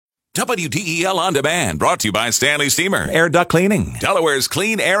WDEL On Demand, brought to you by Stanley Steamer, Air Duct Cleaning, Delaware's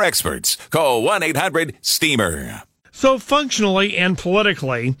clean air experts. Call 1-800-STEAMER. So functionally and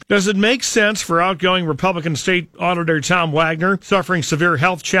politically, does it make sense for outgoing Republican State Auditor Tom Wagner, suffering severe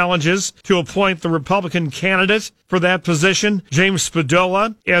health challenges, to appoint the Republican candidate for that position, James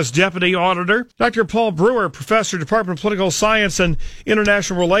Spadola, as Deputy Auditor? Dr. Paul Brewer, Professor, Department of Political Science and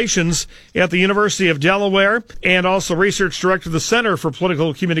International Relations at the University of Delaware, and also Research Director of the Center for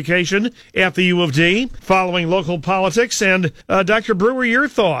Political Communication at the U of D, following local politics. And Dr. Brewer, your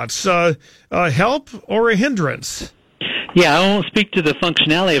thoughts, help or a hindrance? Yeah, I won't speak to the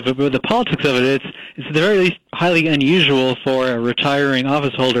functionality of it, but the politics of it, it's at the very least highly unusual for a retiring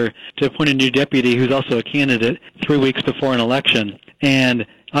office holder to appoint a new deputy who's also a candidate 3 weeks before an election. And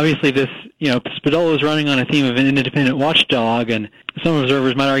obviously this, Spadola is running on a theme of an independent watchdog, and some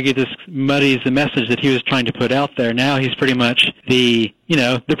observers might argue this muddies the message that he was trying to put out there. Now he's pretty much the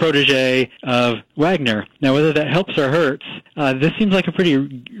protege of Wagner. Now, whether that helps or hurts, this seems like a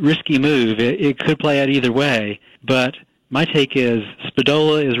pretty risky move. It could play out either way, but my take is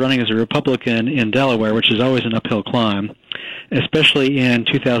Spadola is running as a Republican in Delaware, which is always an uphill climb, especially in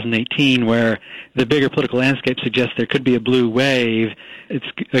 2018, where the bigger political landscape suggests there could be a blue wave. It's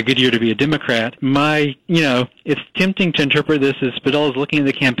a good year to be a Democrat. It's tempting to interpret this as Spadola's looking at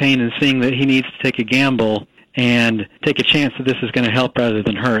the campaign and seeing that he needs to take a gamble and take a chance that this is going to help rather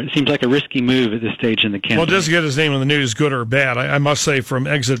than hurt. It seems like a risky move at this stage in the campaign. Well, it does get his name in the news, good or bad. I must say, from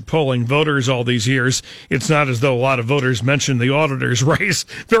exit polling voters all these years, it's not as though a lot of voters mention the auditor's race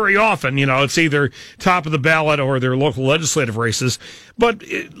very often. It's either top of the ballot or their local legislative races. But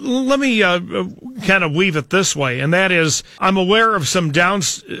let me kind of weave it this way, and that is, I'm aware of some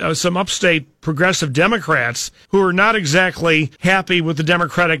upstate progressive Democrats who are not exactly happy with the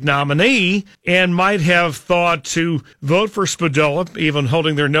Democratic nominee and might have thought to vote for Spadola, even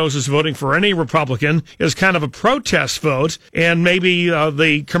holding their noses voting for any Republican, is kind of a protest vote. And maybe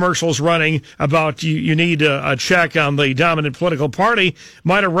the commercials running about you need a check on the dominant political party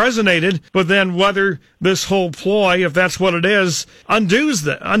might have resonated, but then whether this whole ploy, if that's what it is, undoes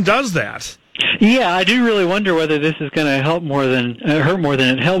that. Yeah, I do really wonder whether this is going to help more than hurt more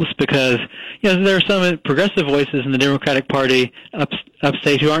than it helps, because there are some progressive voices in the Democratic Party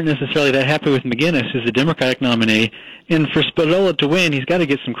upstate who aren't necessarily that happy with McGinnis as the Democratic nominee. And for Spadola to win, he's got to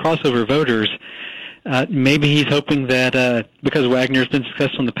get some crossover voters. Maybe he's hoping that because Wagner's been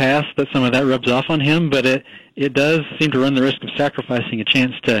successful in the past, that some of that rubs off on him, but it does seem to run the risk of sacrificing a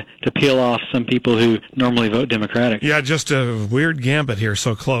chance to peel off some people who normally vote Democratic. Yeah, just a weird gambit here,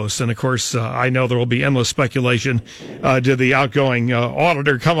 so close. And, of course, I know there will be endless speculation. Did the outgoing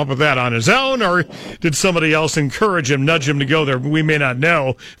auditor come up with that on his own, or did somebody else encourage him, nudge him to go there? We may not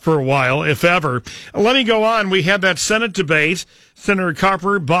know for a while, if ever. Let me go on. We had that Senate debate. Senator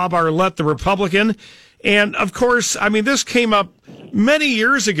Carper, Bob Arlett, the Republican. And, of course, this came up many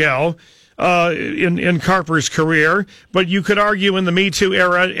years ago in Carper's career, but you could argue in the Me Too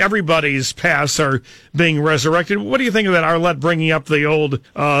era, everybody's pasts are being resurrected. What do you think of that, Arlett bringing up the old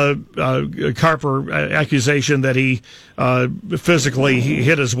Carper accusation that he physically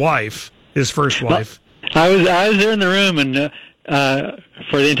hit his wife, his first wife? I was there in the room, and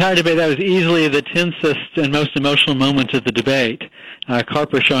for the entire debate, that was easily the tensest and most emotional moment of the debate.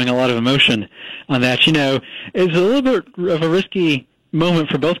 Carper showing a lot of emotion on that. It's a little bit of a risky moment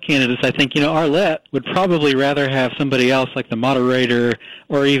for both candidates. I think, Arlett would probably rather have somebody else, like the moderator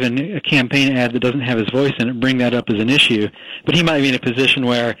or even a campaign ad that doesn't have his voice in it, bring that up as an issue. But he might be in a position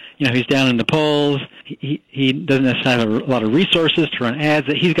where, he's down in the polls. He doesn't necessarily have a lot of resources to run ads.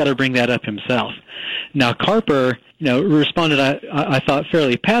 That he's got to bring that up himself. Now, Carper, responded, I thought,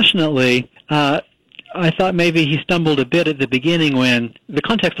 fairly passionately. I thought maybe he stumbled a bit at the beginning when the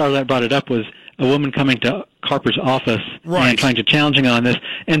context Arlett brought it up was a woman coming to Carper's office and trying to challenge him on this.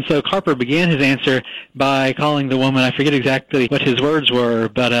 And so Carper began his answer by calling the woman, I forget exactly what his words were,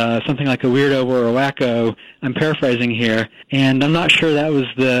 but something like a weirdo or a wacko. I'm paraphrasing here. And I'm not sure that was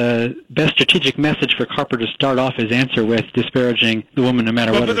the best strategic message for Carper to start off his answer with, disparaging the woman no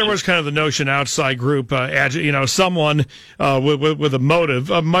matter what. But there was kind of the notion outside group, someone with a motive,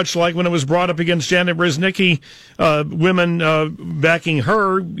 much like when it was brought up against Janet Brzezinski, women backing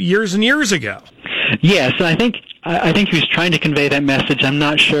her years and years ago. Yes, I think he was trying to convey that message. I'm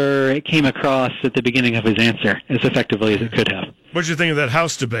not sure it came across at the beginning of his answer as effectively as it could have. What did you think of that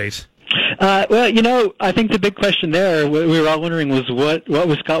House debate? Well, I think the big question there, we were all wondering, was what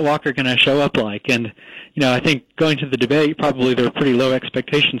was Scott Walker going to show up like? And, I think going to the debate, probably there were pretty low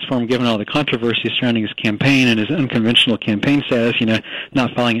expectations for him given all the controversy surrounding his campaign and his unconventional campaign status,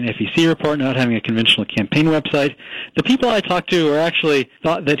 not filing an FEC report, not having a conventional campaign website. The people I talked to actually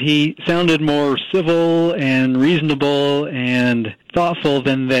thought that he sounded more civil and reasonable and thoughtful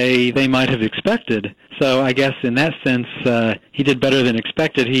than they might have expected. So I guess in that sense, he did better than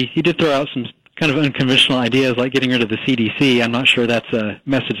expected. He did throw out some kind of unconventional ideas like getting rid of the CDC. I'm not sure that's a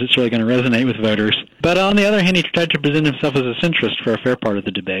message that's really going to resonate with voters. But on the other hand, he tried to present himself as a centrist for a fair part of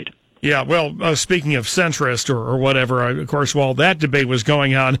the debate. Yeah, well, speaking of centrist or whatever, of course, while that debate was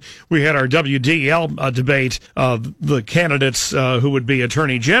going on, we had our WDL debate of the candidates who would be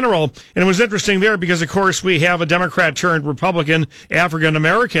Attorney General. And it was interesting there because, of course, we have a Democrat turned Republican, African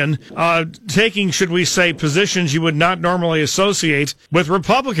American, taking, should we say, positions you would not normally associate with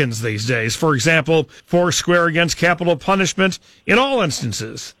Republicans these days. For example, foursquare against capital punishment in all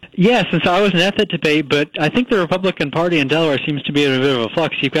instances. Yes, and so I wasn't at that debate, but I think the Republican Party in Delaware seems to be in a bit of a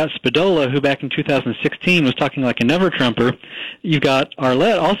flux. You've got Spadola, who back in 2016 was talking like a never-Trumper. You've got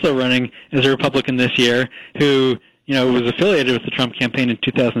Arlette also running as a Republican this year, who was affiliated with the Trump campaign in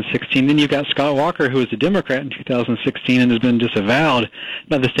 2016. Then you've got Scott Walker, who was a Democrat in 2016 and has been disavowed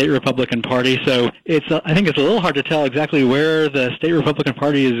by the state Republican Party. So I think it's a little hard to tell exactly where the state Republican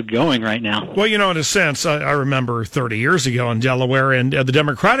Party is going right now. Well, in a sense, I remember 30 years ago in Delaware, and the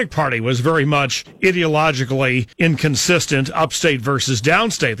Democratic Party was very much ideologically inconsistent, upstate versus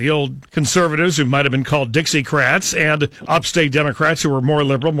downstate. The old conservatives, who might have been called Dixiecrats, and upstate Democrats, who were more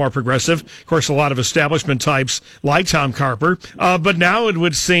liberal, more progressive. Of course, a lot of establishment types like Tom Carper. But now it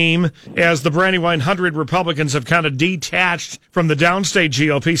would seem, as the Brandywine 100 Republicans have kind of detached from the downstate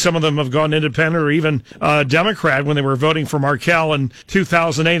GOP, some of them have gone independent or even Democrat when they were voting for Markell in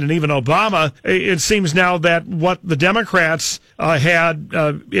 2008 and even Obama. It seems now that what the Democrats had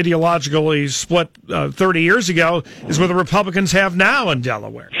ideologically split 30 years ago is what the Republicans have now in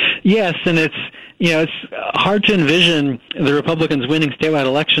Delaware. Yes, and it's hard to envision the Republicans winning statewide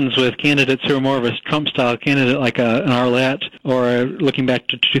elections with candidates who are more of a Trump-style candidate like an Arlette, or looking back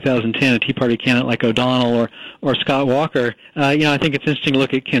to 2010, a Tea Party candidate like O'Donnell or Scott Walker. I think it's interesting to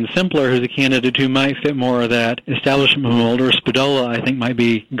look at Ken Simpler, who's a candidate who might fit more of that establishment mold, or Spadola, I think, might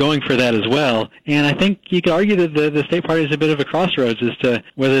be going for that as well. And I think you could argue that the state party is a bit of a crossroads as to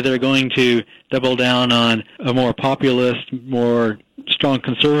whether they're going to double down on a more populist, more strong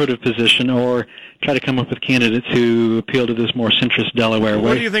conservative position, or try to come up with candidates who appeal to this more centrist Delaware way.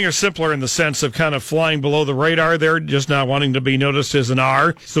 What do you think are simpler in the sense of kind of flying below the radar there, just not wanting to be noticed as an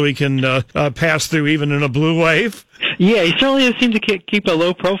R, so he can pass through even in a blue wave? Yeah, he certainly seemed to keep a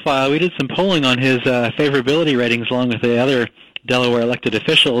low profile. We did some polling on his favorability ratings along with the other Delaware elected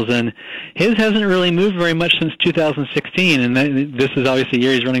officials, and his hasn't really moved very much since 2016, and this is obviously a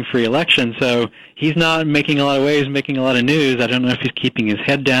year he's running for re-election, so he's not making a lot of waves, making a lot of news. I don't know if he's keeping his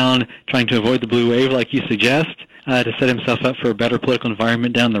head down, trying to avoid the blue wave like you suggest, to set himself up for a better political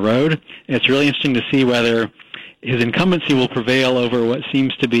environment down the road. It's really interesting to see whether his incumbency will prevail over what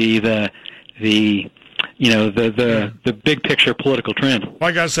seems to be the big picture political trend. Well,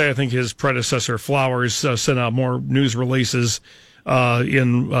 I got to say, I think his predecessor Flowers sent out more news releases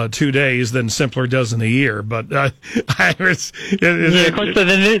in 2 days than Simpler does in a year. But of course,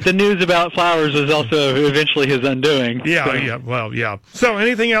 the news about Flowers was also eventually his undoing. Yeah. So,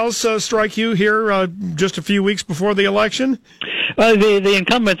 anything else strike you here just a few weeks before the election? The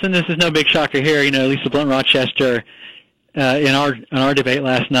incumbents, and this is no big shocker here. Lisa Blunt Rochester, in our debate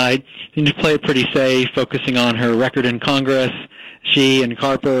last night, seemed to play it pretty safe, focusing on her record in Congress. She and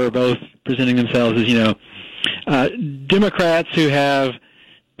Carper are both presenting themselves as, Democrats who have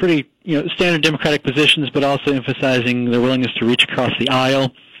pretty, standard Democratic positions, but also emphasizing their willingness to reach across the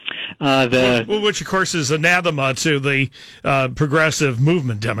aisle. Which, of course, is anathema to the progressive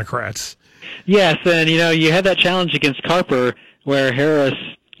movement Democrats. Yes, and, you had that challenge against Carper where Harris,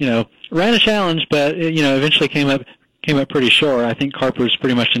 ran a challenge, but, eventually came up pretty short. I think Carper is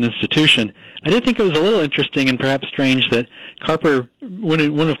pretty much an institution. I did think it was a little interesting and perhaps strange that Carper, one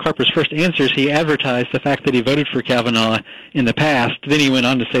of Carper's first answers, he advertised the fact that he voted for Kavanaugh in the past. Then he went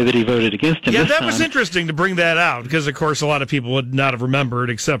on to say that he voted against him this time. Yeah, that was interesting to bring that out because, of course, a lot of people would not have remembered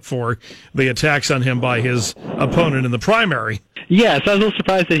except for the attacks on him by his opponent in the primary. Yes, I was a little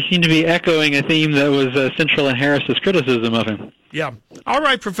surprised that he seemed to be echoing a theme that was central in Harris's criticism of him. Yeah. All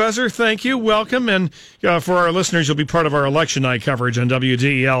right, Professor, thank you. Welcome. And for our listeners, you'll be part of our election night coverage on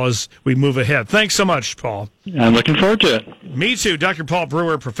WDEL as we move ahead. Thanks so much, Paul. I'm looking forward to it. Me too. Dr. Paul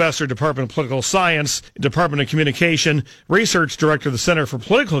Brewer, Professor, Department of Political Science, Department of Communication, Research Director of the Center for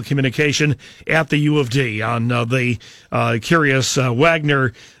Political Communication at the U of D on the curious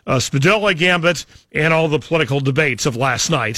Wagner Spadilla gambit and all the political debates of last night.